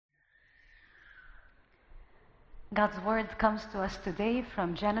God's word comes to us today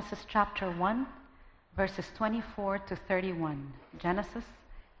from Genesis chapter 1, verses 24 to 31. Genesis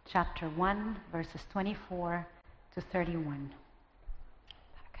chapter 1, verses 24 to 31.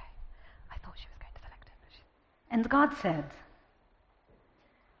 Okay. I thought she was going to select it. And God said,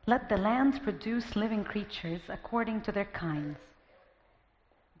 "Let the land produce living creatures according to their kinds,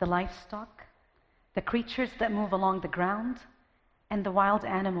 the livestock, the creatures that move along the ground, and the wild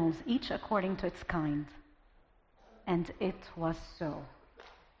animals, each according to its kind." And it was so.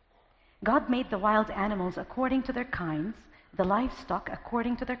 God made the wild animals according to their kinds, the livestock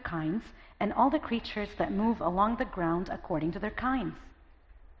according to their kinds, and all the creatures that move along the ground according to their kinds.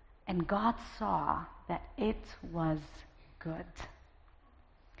 And God saw that it was good.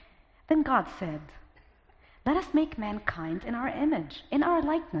 Then God said, "Let us make mankind in our image, in our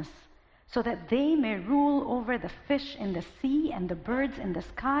likeness, so that they may rule over the fish in the sea and the birds in the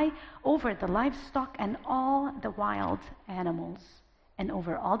sky, over the livestock and all the wild animals, and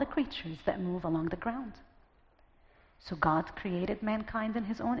over all the creatures that move along the ground." So God created mankind in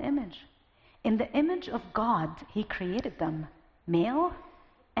his own image. In the image of God, he created them. Male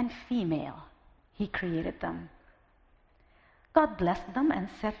and female, he created them. God blessed them and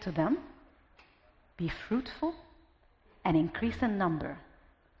said to them, "Be fruitful and increase in number.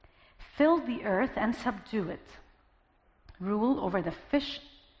 Fill the earth and subdue it. Rule over the fish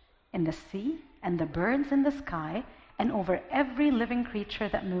in the sea and the birds in the sky and over every living creature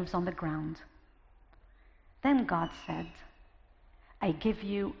that moves on the ground." Then God said, "I give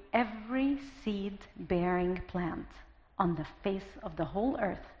you every seed-bearing plant on the face of the whole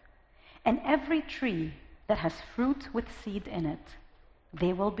earth, and every tree that has fruit with seed in it.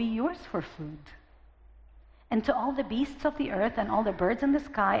 They will be yours for food. And to all the beasts of the earth and all the birds in the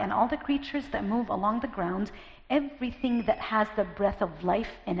sky and all the creatures that move along the ground, everything that has the breath of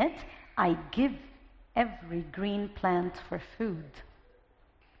life in it, I give every green plant for food."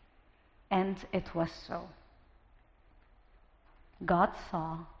 And it was so. God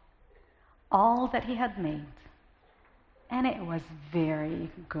saw all that he had made, and it was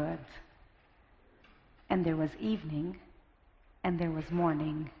very good. And there was evening, and there was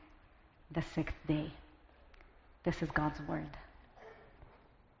morning, the sixth day. This is God's word.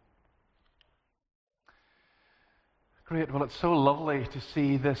 Great. Well, it's so lovely to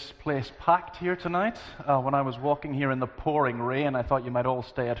see this place packed here tonight. When I was walking here in the pouring rain, I thought you might all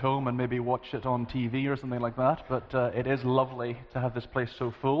stay at home and maybe watch it on TV or something like that. But it is lovely to have this place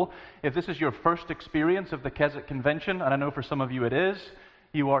so full. If this is your first experience of the KesCon Convention, and I know for some of you it is,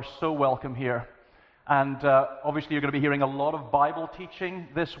 you are so welcome here. And obviously you're going to be hearing a lot of Bible teaching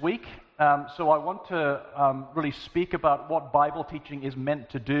this week. So I want to really speak about what Bible teaching is meant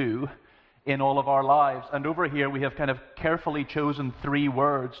to do in all of our lives. And over here we have kind of carefully chosen 3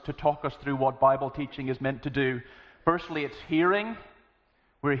 words to talk us through what Bible teaching is meant to do. Firstly, it's hearing.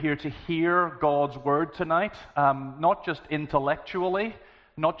 We're here to hear God's word tonight, not just intellectually,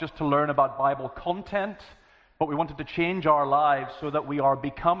 not just to learn about Bible content, but we wanted to change our lives so that we are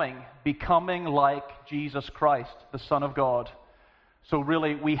becoming like Jesus Christ, the Son of God. So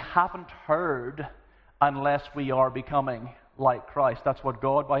really, we haven't heard unless we are becoming like Christ. That's what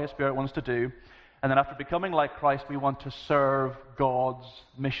God, by his Spirit, wants to do. And then after becoming like Christ, we want to serve God's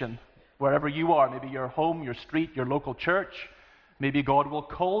mission. Wherever you are, maybe your home, your street, your local church, maybe God will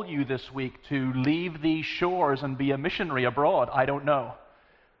call you this week to leave these shores and be a missionary abroad. I don't know.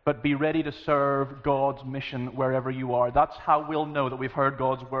 But be ready to serve God's mission wherever you are. That's how we'll know that we've heard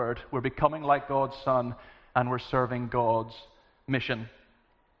God's word. We're becoming like God's Son, and we're serving God's mission.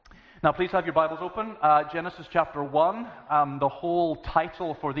 Now, please have your Bibles open. Genesis chapter 1. The whole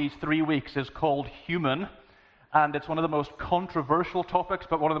title for these 3 weeks is called Human, and it's one of the most controversial topics,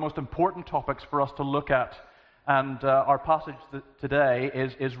 but one of the most important topics for us to look at. And our passage today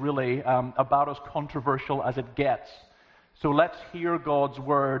is really about as controversial as it gets. So let's hear God's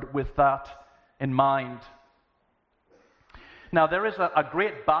word with that in mind. Now, there is a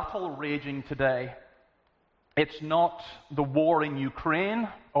great battle raging today. It's not the war in Ukraine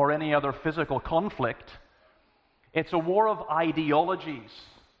or any other physical conflict. It's a war of ideologies.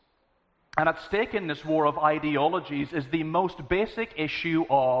 And at stake in this war of ideologies is the most basic issue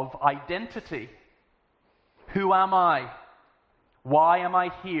of identity. Who am I? Why am I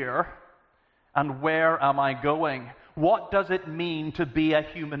here? And where am I going? What does it mean to be a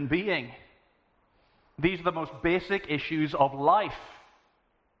human being? These are the most basic issues of life.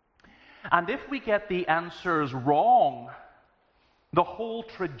 And if we get the answers wrong, the whole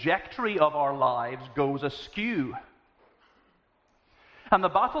trajectory of our lives goes askew. And the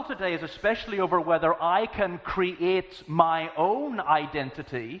battle today is especially over whether I can create my own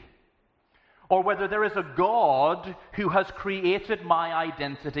identity or whether there is a God who has created my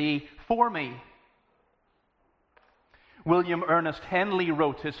identity for me. William Ernest Henley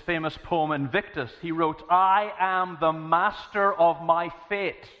wrote his famous poem Invictus. He wrote, "I am the master of my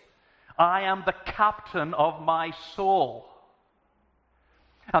fate. I am the captain of my soul."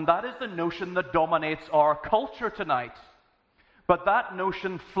 And that is the notion that dominates our culture tonight. But that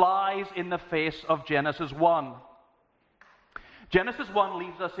notion flies in the face of Genesis 1. Genesis 1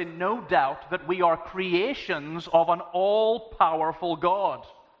 leaves us in no doubt that we are creations of an all-powerful God.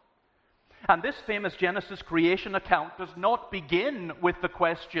 And this famous Genesis creation account does not begin with the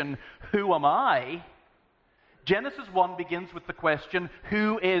question, "Who am I?" Genesis 1 begins with the question,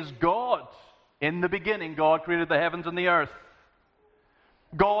 "Who is God?" In the beginning, God created the heavens and the earth.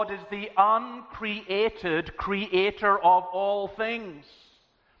 God is the uncreated creator of all things.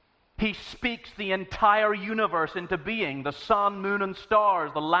 He speaks the entire universe into being, the sun, moon, and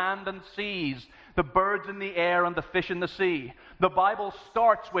stars, the land and seas, the birds in the air and the fish in the sea. The Bible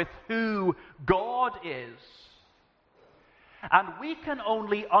starts with who God is. And we can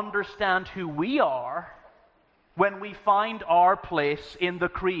only understand who we are when we find our place in the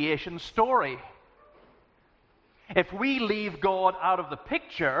creation story. If we leave God out of the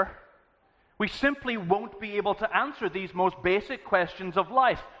picture, we simply won't be able to answer these most basic questions of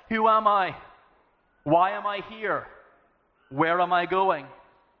life. Who am I? Why am I here? Where am I going?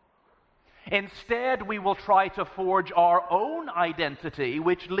 Instead, we will try to forge our own identity,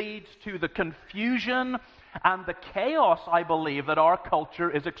 which leads to the confusion and the chaos, I believe, that our culture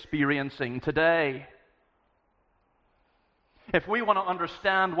is experiencing today. If we want to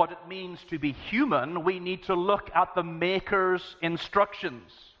understand what it means to be human, we need to look at the Maker's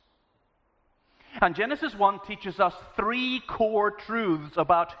instructions. And Genesis 1 teaches us three core truths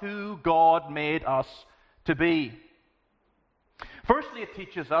about who God made us to be. Firstly, it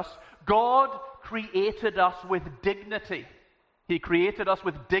teaches us God created us with dignity. He created us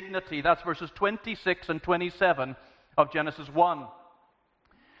with dignity. That's verses 26 and 27 of Genesis 1.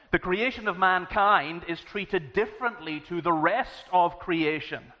 The creation of mankind is treated differently to the rest of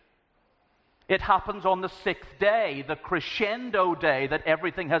creation. It happens on the sixth day, the crescendo day that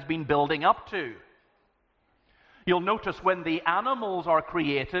everything has been building up to. You'll notice when the animals are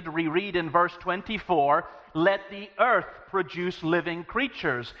created, we read in verse 24, "Let the earth produce living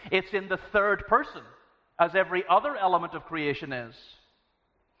creatures." It's in the third person, as every other element of creation is.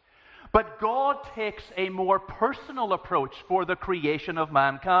 But God takes a more personal approach for the creation of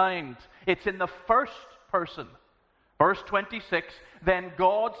mankind. It's in the first person. Verse 26, "Then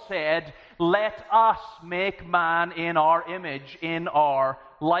God said, 'Let us make man in our image, in our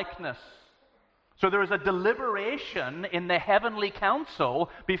likeness.'" So there is a deliberation in the heavenly council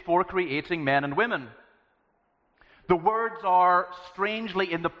before creating men and women. The words are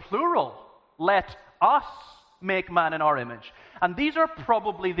strangely in the plural. "Let us make man in our image." And these are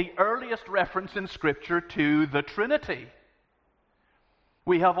probably the earliest reference in Scripture to the Trinity.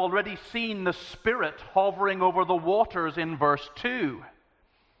 We have already seen the Spirit hovering over the waters in verse 2.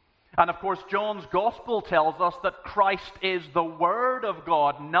 And of course, John's Gospel tells us that Christ is the Word of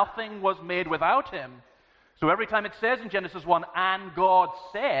God. Nothing was made without him. So every time it says in Genesis 1, "and God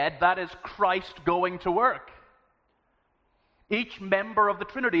said," that is Christ going to work. Each member of the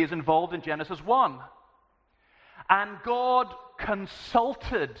Trinity is involved in Genesis 1. And God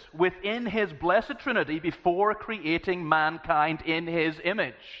consulted within his blessed Trinity before creating mankind in his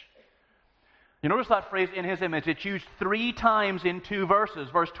image. You notice that phrase, "in his image," it's used 3 times in 2 verses.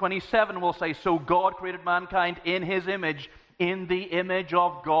 Verse 27 will say, "So God created mankind in his image. In the image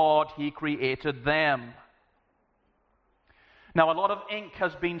of God he created them." Now, a lot of ink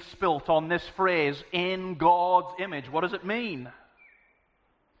has been spilt on this phrase, "in God's image." What does it mean?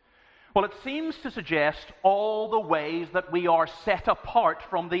 Well, it seems to suggest all the ways that we are set apart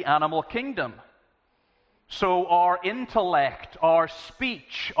from the animal kingdom. So our intellect, our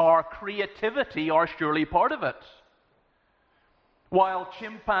speech, our creativity are surely part of it. While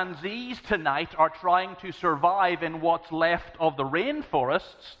chimpanzees tonight are trying to survive in what's left of the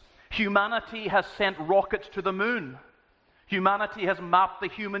rainforests, humanity has sent rockets to the moon. Humanity has mapped the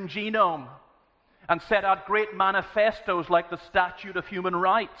human genome and set out great manifestos like the Statute of Human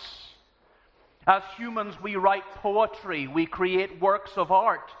Rights. As humans, we write poetry, we create works of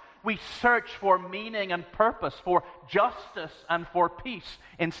art, we search for meaning and purpose, for justice and for peace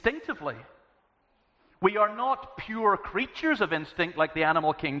instinctively. We are not pure creatures of instinct like the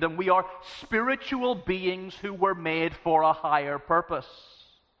animal kingdom. We are spiritual beings who were made for a higher purpose.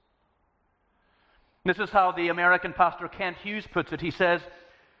 This is how the American pastor Kent Hughes puts it. He says,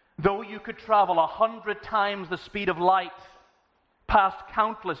 "Though you could travel 100 times the speed of light, past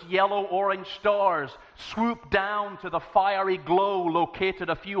countless yellow-orange stars, swoop down to the fiery glow located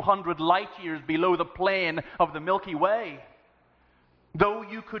a few hundred light years below the plane of the Milky Way. Though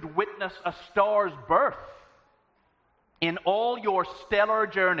you could witness a star's birth, in all your stellar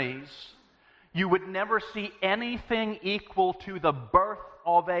journeys, you would never see anything equal to the birth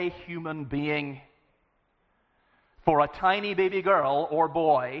of a human being. For a tiny baby girl or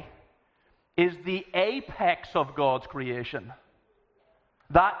boy is the apex of God's creation.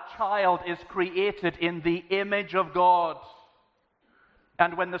 That child is created in the image of God.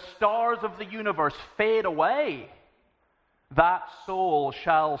 And when the stars of the universe fade away, that soul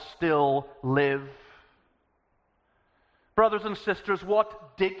shall still live. Brothers and sisters,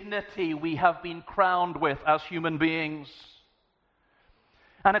 what dignity we have been crowned with as human beings.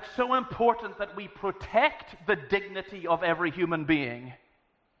 And it's so important that we protect the dignity of every human being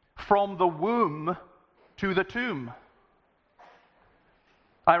from the womb to the tomb.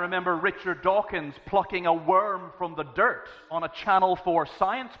 I remember Richard Dawkins plucking a worm from the dirt on a Channel 4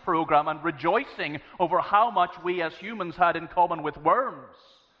 science program and rejoicing over how much we as humans had in common with worms.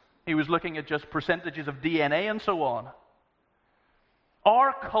 He was looking at just percentages of DNA and so on.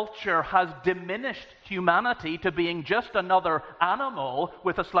 Our culture has diminished humanity to being just another animal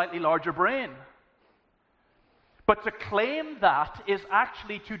with a slightly larger brain. But to claim that is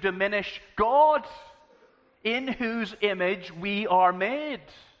actually to diminish God, in whose image we are made.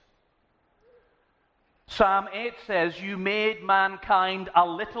 Psalm 8 says, "You made mankind a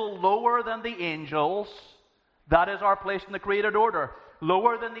little lower than the angels." That is our place in the created order.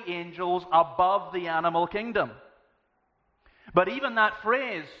 Lower than the angels, above the animal kingdom. But even that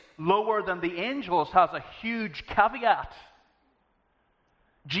phrase, lower than the angels, has a huge caveat.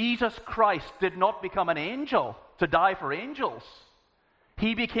 Jesus Christ did not become an angel to die for angels.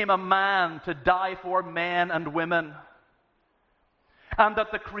 He became a man to die for men and women. And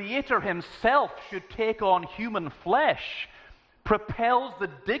that the Creator himself should take on human flesh propels the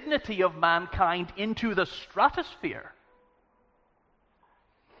dignity of mankind into the stratosphere.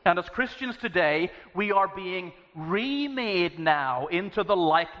 And as Christians today, we are being remade now into the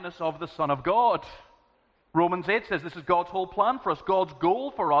likeness of the Son of God. Romans 8 says this is God's whole plan for us. God's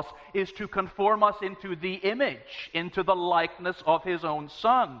goal for us is to conform us into the image, into the likeness of his own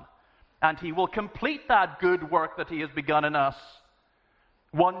Son. And he will complete that good work that he has begun in us.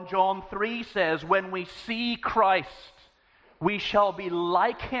 1 John 3 says, "When we see Christ, we shall be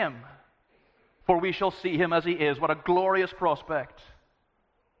like him, for we shall see him as he is." What a glorious prospect.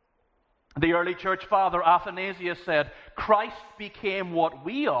 The early church father Athanasius said, "Christ became what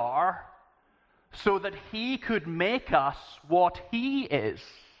we are so that he could make us what he is."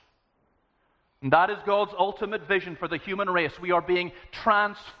 And that is God's ultimate vision for the human race. We are being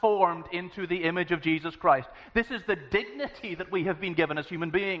transformed into the image of Jesus Christ. This is the dignity that we have been given as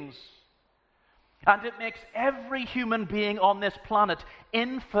human beings. And it makes every human being on this planet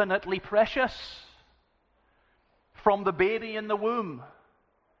infinitely precious. From the baby in the womb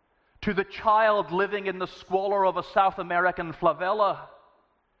to the child living in the squalor of a South American favela,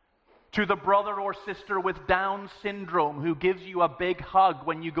 to the brother or sister with Down syndrome who gives you a big hug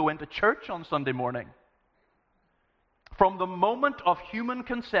when you go into church on Sunday morning. From the moment of human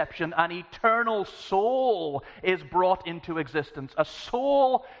conception, an eternal soul is brought into existence, a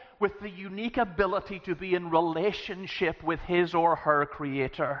soul with the unique ability to be in relationship with his or her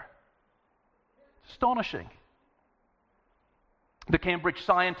Creator. Astonishing. The Cambridge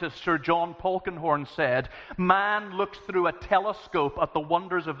scientist Sir John Polkinghorne said, "Man looks through a telescope at the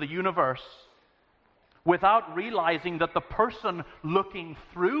wonders of the universe without realizing that the person looking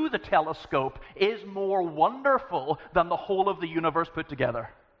through the telescope is more wonderful than the whole of the universe put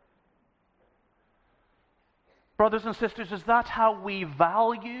together." Brothers and sisters, is that how we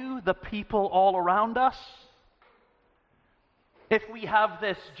value the people all around us? If we have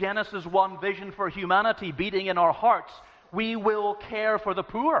this Genesis 1 vision for humanity beating in our hearts, we will care for the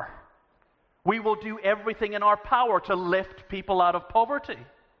poor. We will do everything in our power to lift people out of poverty.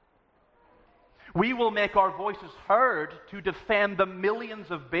 We will make our voices heard to defend the millions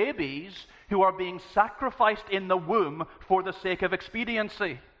of babies who are being sacrificed in the womb for the sake of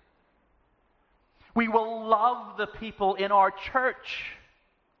expediency. We will love the people in our church,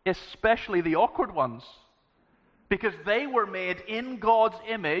 especially the awkward ones, because they were made in God's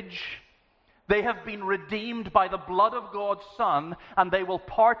image. They have been redeemed by the blood of God's Son, and they will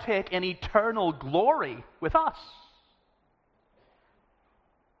partake in eternal glory with us.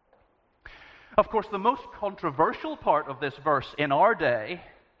 Of course, the most controversial part of this verse in our day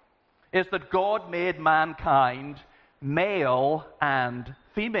is that God made mankind male and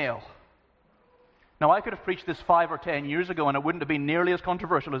female. Now, I could have preached this 5 or 10 years ago, and it wouldn't have been nearly as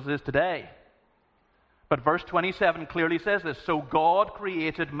controversial as it is today. But verse 27 clearly says this. So God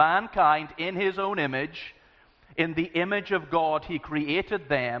created mankind in his own image. In the image of God he created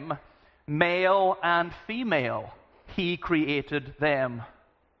them. Male and female he created them.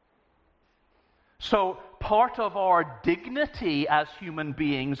 So part of our dignity as human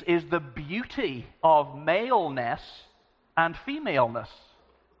beings is the beauty of maleness and femaleness.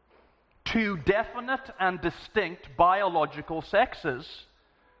 Two definite and distinct biological sexes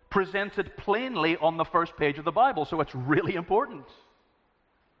presented plainly on the first page of the Bible, so it's really important.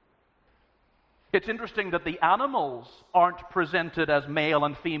 It's interesting that the animals aren't presented as male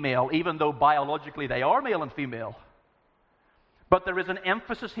and female, even though biologically they are male and female. But there is an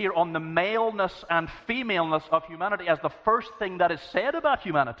emphasis here on the maleness and femaleness of humanity as the first thing that is said about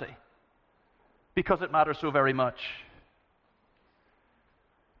humanity, because it matters so very much.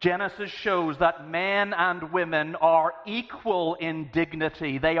 Genesis shows that men and women are equal in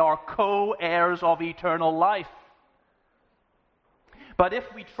dignity. They are co-heirs of eternal life. But if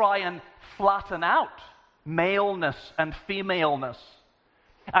we try and flatten out maleness and femaleness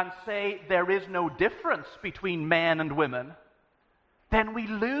and say there is no difference between men and women, then we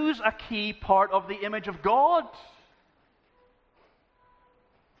lose a key part of the image of God.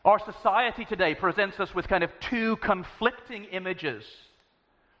 Our society today presents us with kind of two conflicting images.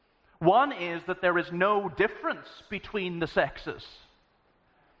 One is that there is no difference between the sexes.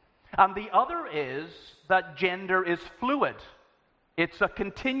 And the other is that gender is fluid. It's a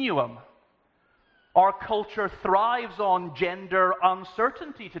continuum. Our culture thrives on gender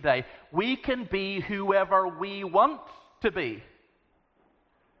uncertainty today. We can be whoever we want to be.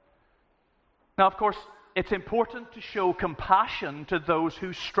 Now, of course, it's important to show compassion to those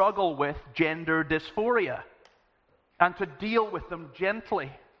who struggle with gender dysphoria and to deal with them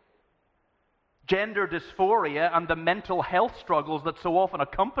gently. Gender dysphoria and the mental health struggles that so often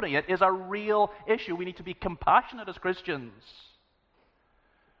accompany it is a real issue. We need to be compassionate as Christians.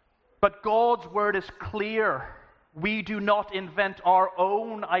 But God's word is clear. We do not invent our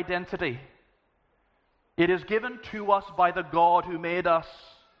own identity. It is given to us by the God who made us.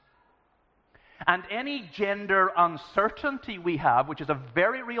 And any gender uncertainty we have, which is a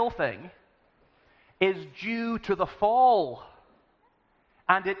very real thing, is due to the fall.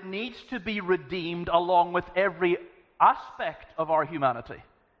 And it needs to be redeemed along with every aspect of our humanity.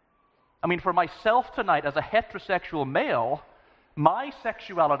 I mean, for myself tonight, as a heterosexual male, my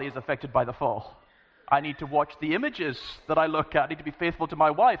sexuality is affected by the fall. I need to watch the images that I look at. I need to be faithful to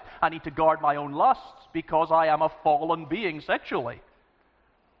my wife. I need to guard my own lusts because I am a fallen being sexually.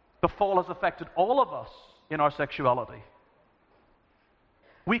 The fall has affected all of us in our sexuality.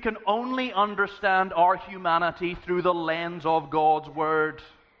 We can only understand our humanity through the lens of God's Word.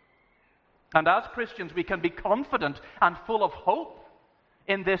 And as Christians, we can be confident and full of hope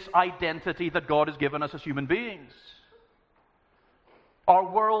in this identity that God has given us as human beings. Our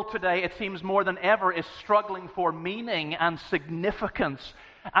world today, it seems more than ever, is struggling for meaning and significance.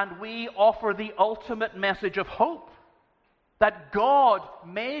 And we offer the ultimate message of hope, that God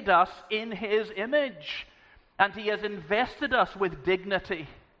made us in His image. And He has invested us with dignity.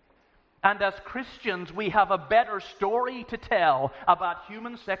 And as Christians, we have a better story to tell about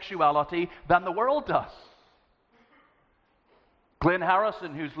human sexuality than the world does. Glenn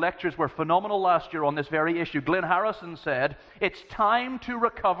Harrison, whose lectures were phenomenal last year on this very issue, Glenn Harrison said, "It's time to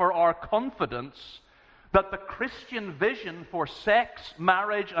recover our confidence that the Christian vision for sex,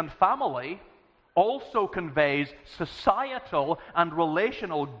 marriage, and family also conveys societal and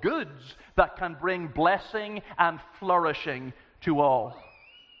relational goods that can bring blessing and flourishing to all."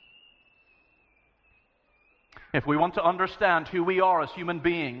 If we want to understand who we are as human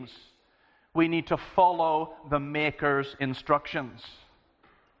beings, we need to follow the Maker's instructions.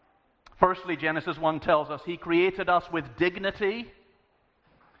 Firstly, Genesis 1 tells us He created us with dignity.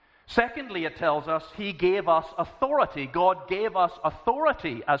 Secondly, it tells us He gave us authority. God gave us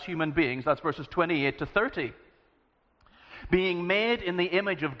authority as human beings. That's verses 28 to 30. Being made in the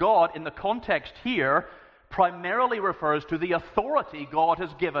image of God, in the context here, primarily refers to the authority God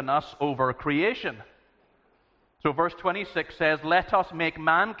has given us over creation. So verse 26 says, "Let us make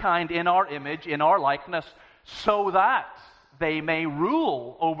mankind in our image, in our likeness, so that they may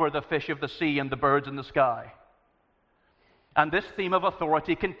rule over the fish of the sea and the birds in the sky." And this theme of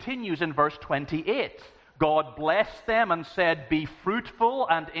authority continues in verse 28. God blessed them and said, "Be fruitful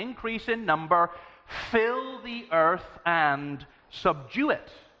and increase in number, fill the earth and subdue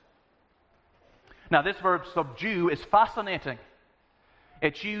it." Now this verb subdue is fascinating.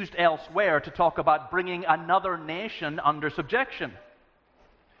 It's used elsewhere to talk about bringing another nation under subjection.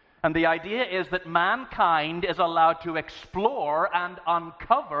 And the idea is that mankind is allowed to explore and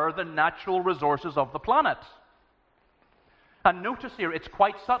uncover the natural resources of the planet. And notice here, it's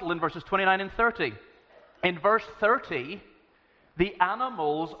quite subtle in verses 29 and 30. In verse 30, the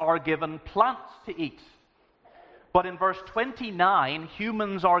animals are given plants to eat. But in verse 29,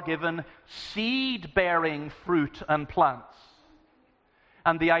 humans are given seed-bearing fruit and plants.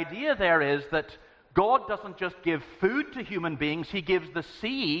 And the idea there is that God doesn't just give food to human beings, He gives the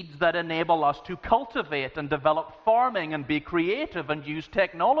seeds that enable us to cultivate and develop farming and be creative and use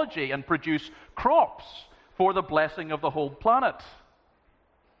technology and produce crops for the blessing of the whole planet.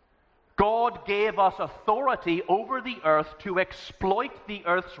 God gave us authority over the earth to exploit the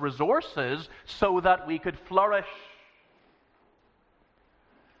earth's resources so that we could flourish.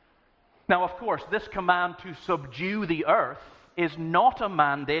 Now, of course, this command to subdue the earth is not a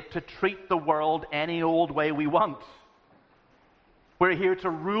mandate to treat the world any old way we want. We're here to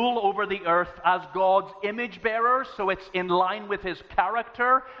rule over the earth as God's image bearers, so it's in line with His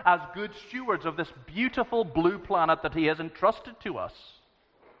character as good stewards of this beautiful blue planet that He has entrusted to us.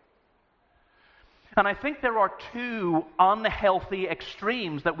 And I think there are two unhealthy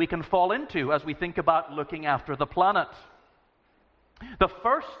extremes that we can fall into as we think about looking after the planet. The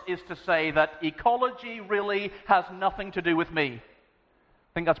first is to say that ecology really has nothing to do with me.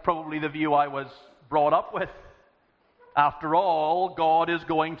 I think that's probably the view I was brought up with. After all, God is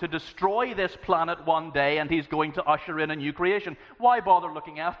going to destroy this planet one day and He's going to usher in a new creation. Why bother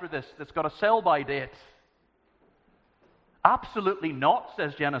looking after this? It's got a sell-by date. Absolutely not,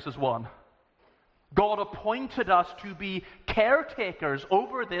 says Genesis 1. God appointed us to be caretakers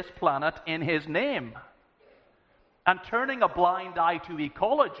over this planet in His name. And turning a blind eye to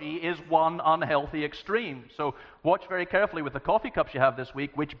ecology is one unhealthy extreme. So watch very carefully with the coffee cups you have this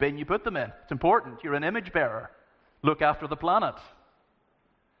week, which bin you put them in. It's important. You're an image bearer. Look after the planet.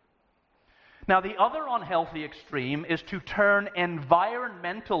 Now, the other unhealthy extreme is to turn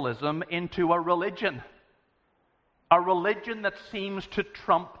environmentalism into a religion that seems to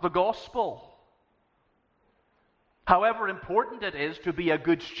trump the gospel. However important it is to be a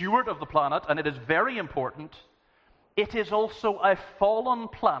good steward of the planet, and it is very important, it is also a fallen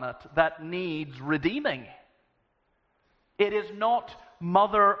planet that needs redeeming. It is not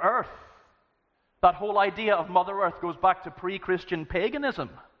Mother Earth. That whole idea of Mother Earth goes back to pre-Christian paganism.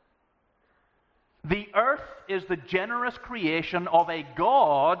 The earth is the generous creation of a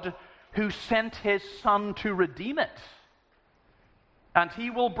God who sent His Son to redeem it. And He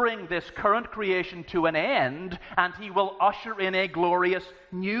will bring this current creation to an end, and He will usher in a glorious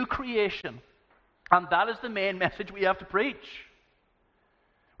new creation. And that is the main message we have to preach.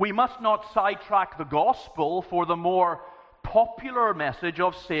 We must not sidetrack the gospel for the more popular message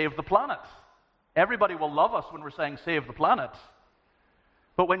of save the planet. Everybody will love us when we're saying save the planet.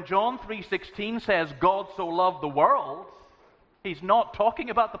 But when John 3:16 says God so loved the world, He's not talking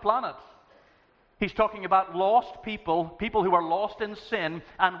about the planet. He's talking about lost people who are lost in sin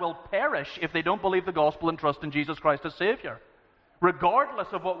and will perish if they don't believe the gospel and trust in Jesus Christ as Savior, regardless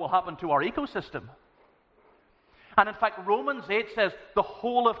of what will happen to our ecosystem. And in fact, Romans 8 says the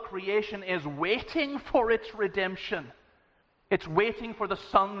whole of creation is waiting for its redemption. It's waiting for the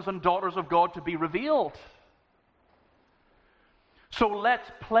sons and daughters of God to be revealed. So let's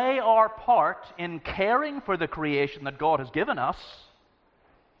play our part in caring for the creation that God has given us,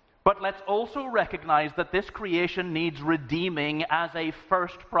 but let's also recognize that this creation needs redeeming as a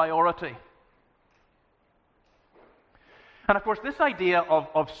first priority. And of course, this idea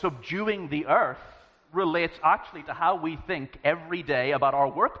of subduing the earth relates actually to how we think every day about our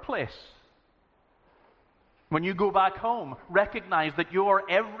workplace. When you go back home, recognize that your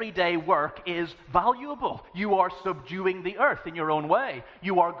everyday work is valuable. You are subduing the earth in your own way.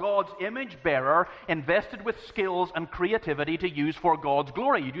 You are God's image bearer, invested with skills and creativity to use for God's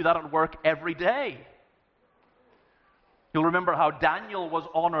glory. You do that at work every day. You'll remember how Daniel was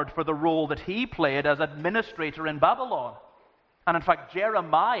honored for the role that he played as administrator in Babylon. And in fact,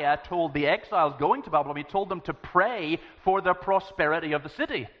 Jeremiah told the exiles going to Babylon, he told them to pray for the prosperity of the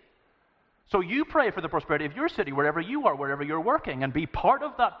city. So you pray for the prosperity of your city, wherever you are, wherever you're working, and be part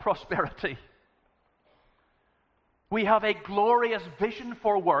of that prosperity. We have a glorious vision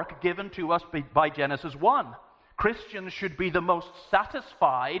for work given to us by Genesis 1. Christians should be the most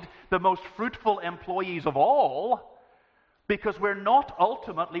satisfied, the most fruitful employees of all, because we're not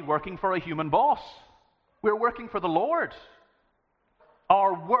ultimately working for a human boss. We're working for the Lord.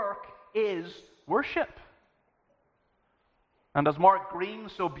 Our work is worship. And as Mark Green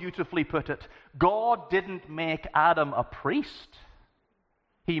so beautifully put it, God didn't make Adam a priest.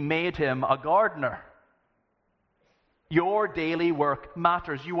 He made him a gardener. Your daily work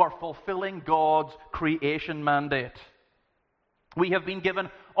matters. You are fulfilling God's creation mandate. We have been given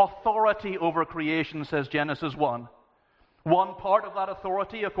authority over creation, says Genesis 1. One part of that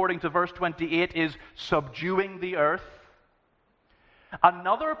authority, according to verse 28, is subduing the earth.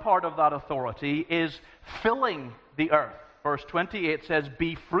 Another part of that authority is filling the earth. Verse 28 says,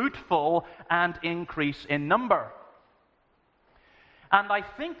 "Be fruitful and increase in number." And I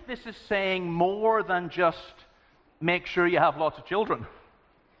think this is saying more than just make sure you have lots of children.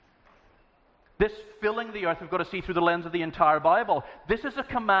 This filling the earth, we've got to see through the lens of the entire Bible. This is a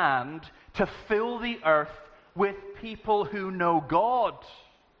command to fill the earth with people who know God.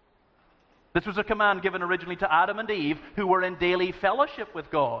 This was a command given originally to Adam and Eve, who were in daily fellowship with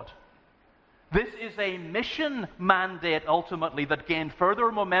God. This is a mission mandate, ultimately, that gained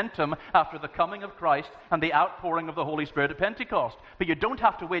further momentum after the coming of Christ and the outpouring of the Holy Spirit at Pentecost. But you don't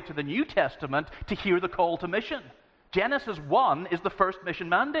have to wait to the New Testament to hear the call to mission. Genesis 1 is the first mission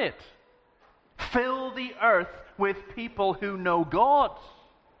mandate. Fill the earth with people who know God.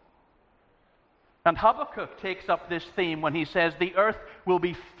 And Habakkuk takes up this theme when he says, the earth will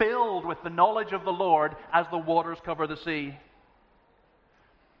be filled with the knowledge of the Lord as the waters cover the sea.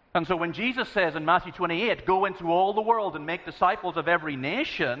 And so when Jesus says in Matthew 28, go into all the world and make disciples of every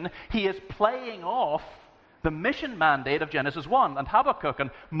nation, he is playing off the mission mandate of Genesis 1 and Habakkuk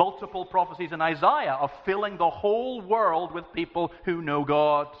and multiple prophecies in Isaiah of filling the whole world with people who know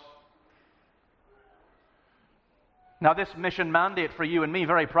God. Now, this mission mandate for you and me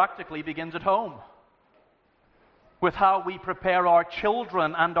very practically begins at home, with how we prepare our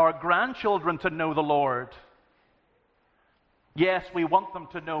children and our grandchildren to know the Lord. Yes, we want them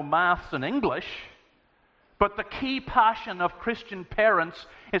to know maths and English, but the key passion of Christian parents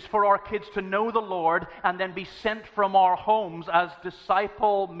is for our kids to know the Lord and then be sent from our homes as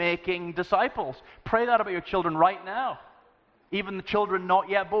disciple-making disciples. Pray that about your children right now, even the children not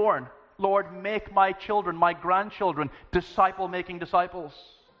yet born. Lord, make my children, my grandchildren, disciple-making disciples.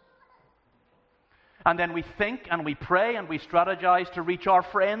 And then we think and we pray and we strategize to reach our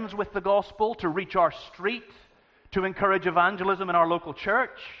friends with the gospel, to reach our street, to encourage evangelism in our local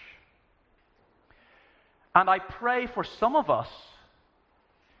church. And I pray for some of us,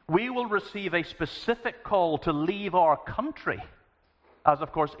 we will receive a specific call to leave our country, as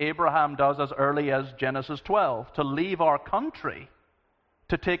of course Abraham does as early as Genesis 12, to leave our country,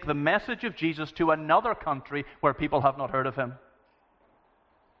 to take the message of Jesus to another country where people have not heard of him.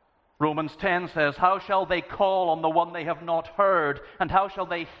 Romans 10 says, how shall they call on the one they have not heard? And how shall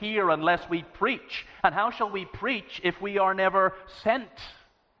they hear unless we preach? And how shall we preach if we are never sent?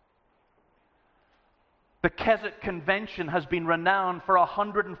 The Keswick Convention has been renowned for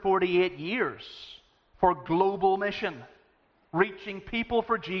 148 years for global mission, reaching people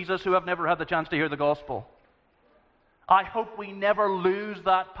for Jesus who have never had the chance to hear the gospel. I hope we never lose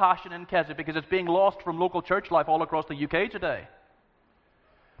that passion in Keswick, because it's being lost from local church life all across the UK today.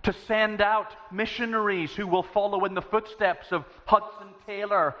 To send out missionaries who will follow in the footsteps of Hudson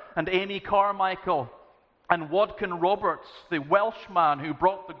Taylor and Amy Carmichael and Wadkin Roberts, the Welshman who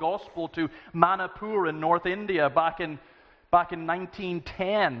brought the gospel to Manipur in North India back in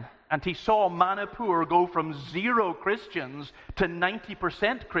 1910. And he saw Manipur go from 0 Christians to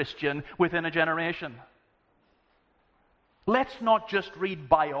 90% Christian within a generation. Let's not just read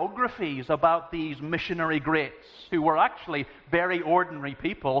biographies about these missionary greats who were actually very ordinary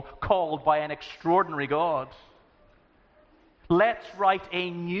people called by an extraordinary God. Let's write a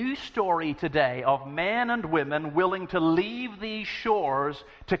new story today of men and women willing to leave these shores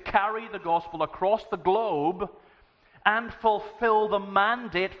to carry the gospel across the globe and fulfill the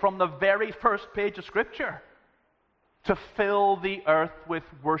mandate from the very first page of Scripture, to fill the earth with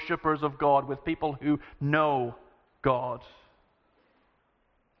worshipers of God, with people who know God.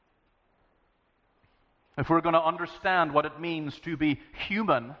 If we're going to understand what it means to be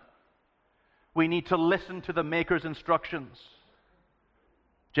human, we need to listen to the Maker's instructions.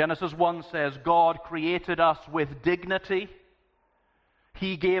 Genesis 1 says, God created us with dignity.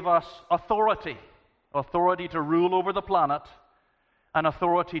 He gave us authority to rule over the planet, and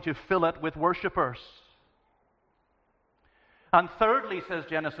authority to fill it with worshipers. And thirdly, says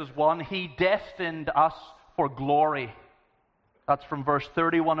Genesis 1, He destined us for glory. That's from verse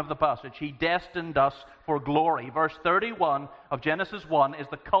 31 of the passage. He destined us for glory. Verse 31 of Genesis 1 is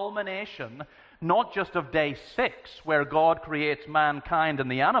the culmination, not just of day 6, where God creates mankind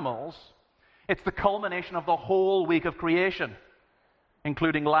and the animals. It's the culmination of the whole week of creation,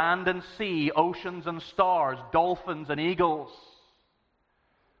 including land and sea, oceans and stars, dolphins and eagles.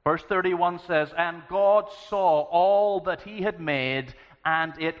 Verse 31 says, and God saw all that He had made,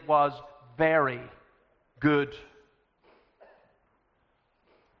 and it was very good.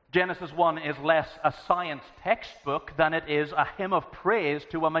 Genesis 1 is less a science textbook than it is a hymn of praise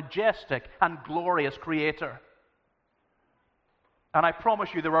to a majestic and glorious Creator. And I promise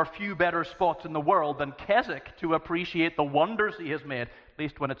you there are few better spots in the world than Keswick to appreciate the wonders He has made, at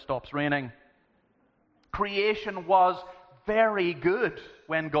least when it stops raining. Creation was very good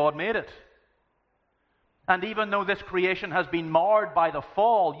when God made it. And even though this creation has been marred by the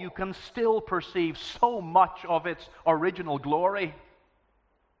fall, you can still perceive so much of its original glory.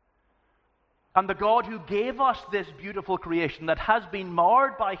 And the God who gave us this beautiful creation that has been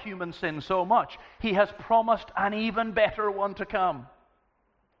marred by human sin so much, He has promised an even better one to come.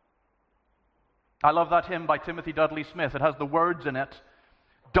 I love that hymn by Timothy Dudley Smith. It has the words in it,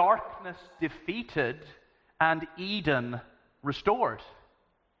 "Darkness defeated and Eden restored."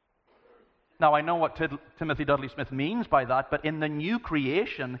 Now, I know what Timothy Dudley Smith means by that, but in the new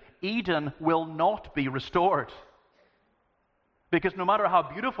creation, Eden will not be restored. Because no matter how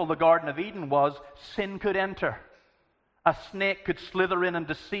beautiful the Garden of Eden was, sin could enter. A snake could slither in and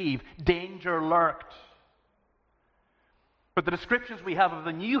deceive. Danger lurked. But the descriptions we have of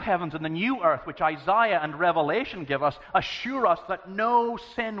the new heavens and the new earth, which Isaiah and Revelation give us, assure us that no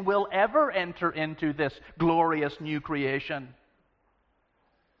sin will ever enter into this glorious new creation.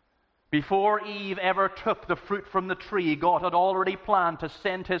 Before Eve ever took the fruit from the tree, God had already planned to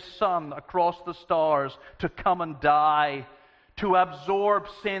send His Son across the stars to come and die, to absorb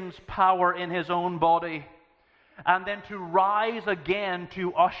sin's power in His own body, and then to rise again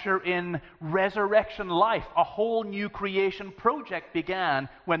to usher in resurrection life. A whole new creation project began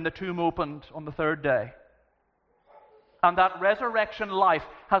when the tomb opened on the third day. And that resurrection life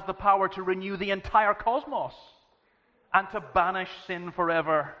has the power to renew the entire cosmos and to banish sin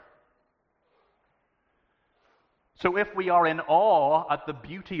forever. So if we are in awe at the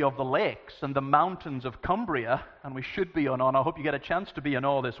beauty of the lakes and the mountains of Cumbria, and we should be in awe, and I hope you get a chance to be in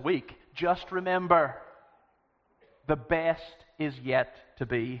awe this week, just remember, the best is yet to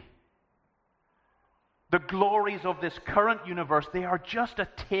be. The glories of this current universe, they are just a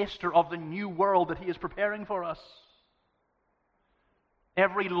taster of the new world that He is preparing for us.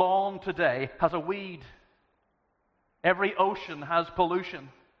 Every lawn today has a weed. Every ocean has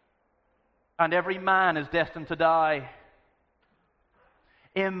pollution. And every man is destined to die.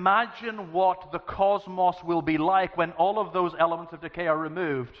 Imagine what the cosmos will be like when all of those elements of decay are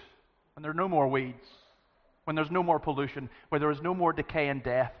removed, when there are no more weeds, when there's no more pollution, where there is no more decay and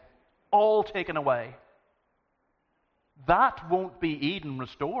death, all taken away. That won't be Eden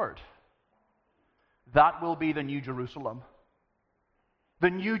restored. That will be the New Jerusalem. The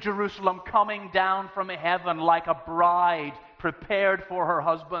New Jerusalem coming down from heaven like a bride prepared for her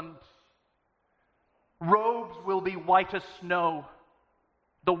husband. Robes will be white as snow.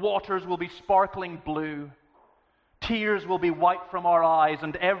 The waters will be sparkling blue. Tears will be wiped from our eyes,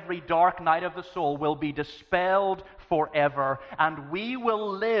 and every dark night of the soul will be dispelled forever, and we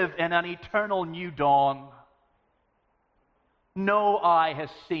will live in an eternal new dawn. No eye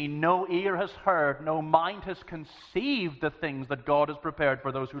has seen, no ear has heard, no mind has conceived the things that God has prepared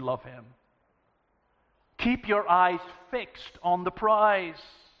for those who love Him. Keep your eyes fixed on the prize.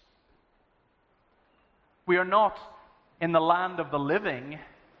 We are not in the land of the living,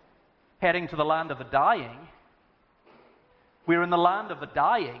 heading to the land of the dying. We are in the land of the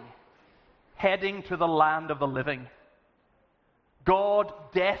dying, heading to the land of the living. God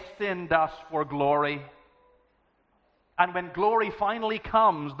destined us for glory. And when glory finally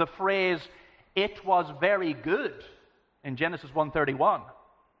comes, the phrase, "it was very good," in Genesis 1:31,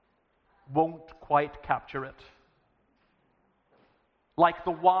 won't quite capture it. Like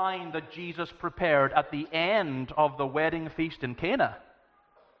the wine that Jesus prepared at the end of the wedding feast in Cana,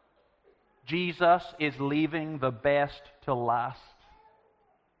 Jesus is leaving the best to last.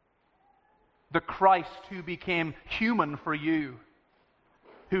 The Christ who became human for you,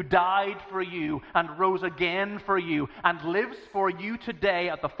 who died for you and rose again for you and lives for you today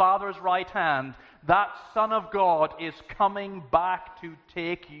at the Father's right hand, that Son of God is coming back to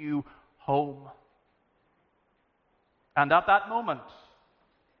take you home. And at that moment,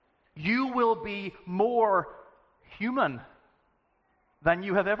 you will be more human than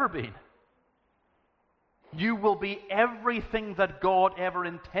you have ever been. You will be everything that God ever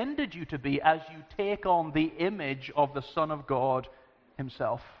intended you to be as you take on the image of the Son of God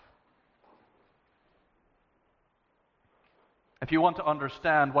Himself. If you want to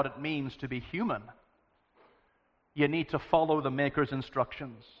understand what it means to be human, you need to follow the Maker's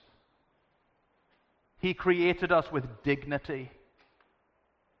instructions. He created us with dignity.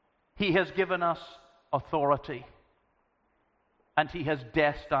 He has given us authority. And He has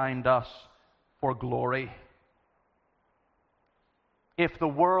destined us for glory. if the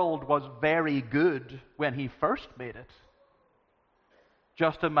world was very good when he first made it,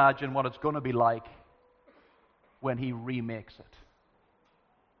 just imagine what it's going to be like when he remakes it.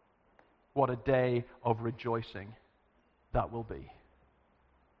 What a day of rejoicing that will be.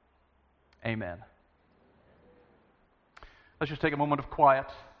 Amen. Let's just take a moment of quiet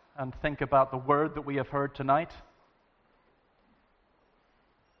and think about the word that we have heard tonight.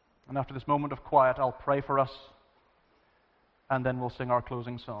 And after this moment of quiet, I'll pray for us, and then we'll sing our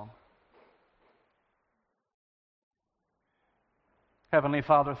closing song. Heavenly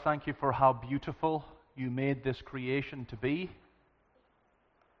Father, thank you for how beautiful you made this creation to be.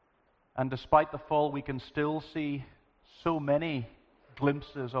 And despite the fall, we can still see so many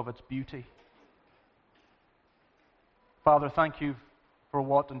glimpses of its beauty. Father, thank you for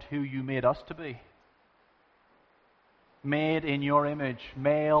what and who you made us to be. Made in your image,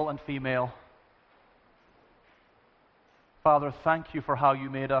 male and female. Father, thank you for how you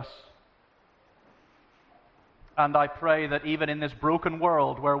made us. And I pray that even in this broken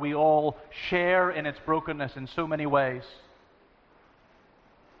world where we all share in its brokenness in so many ways,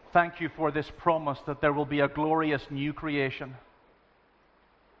 thank you for this promise that there will be a glorious new creation.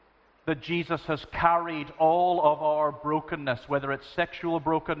 That Jesus has carried all of our brokenness, whether it's sexual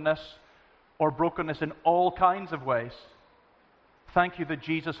brokenness or brokenness in all kinds of ways. Thank you that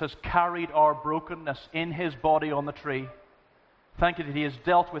Jesus has carried our brokenness in his body on the tree. Thank you that he has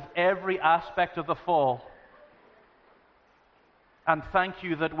dealt with every aspect of the fall. And thank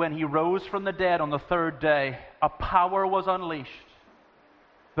you that when he rose from the dead on the third day, a power was unleashed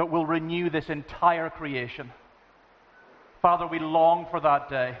that will renew this entire creation. Father, we long for that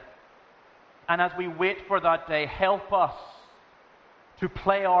day. And as we wait for that day, help us to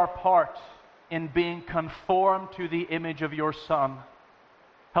play our part in being conformed to the image of your Son.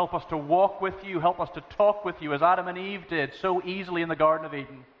 Help us to walk with you. Help us to talk with you as Adam and Eve did so easily in the Garden of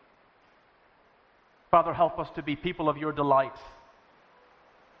Eden. Father, help us to be people of your delight.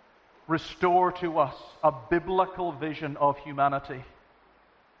 Restore to us a biblical vision of humanity.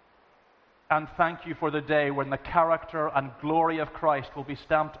 And thank you for the day when the character and glory of Christ will be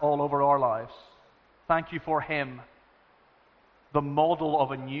stamped all over our lives. Thank you for him, the model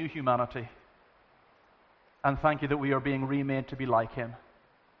of a new humanity. And thank you that we are being remade to be like him.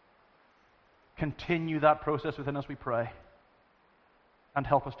 Continue that process within us, we pray. And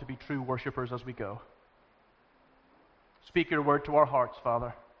help us to be true worshipers as we go. Speak your word to our hearts,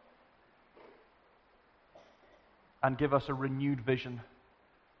 Father. And give us a renewed vision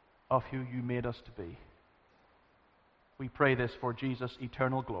of who you made us to be. We pray this for Jesus'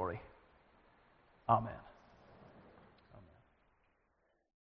 eternal glory. Amen.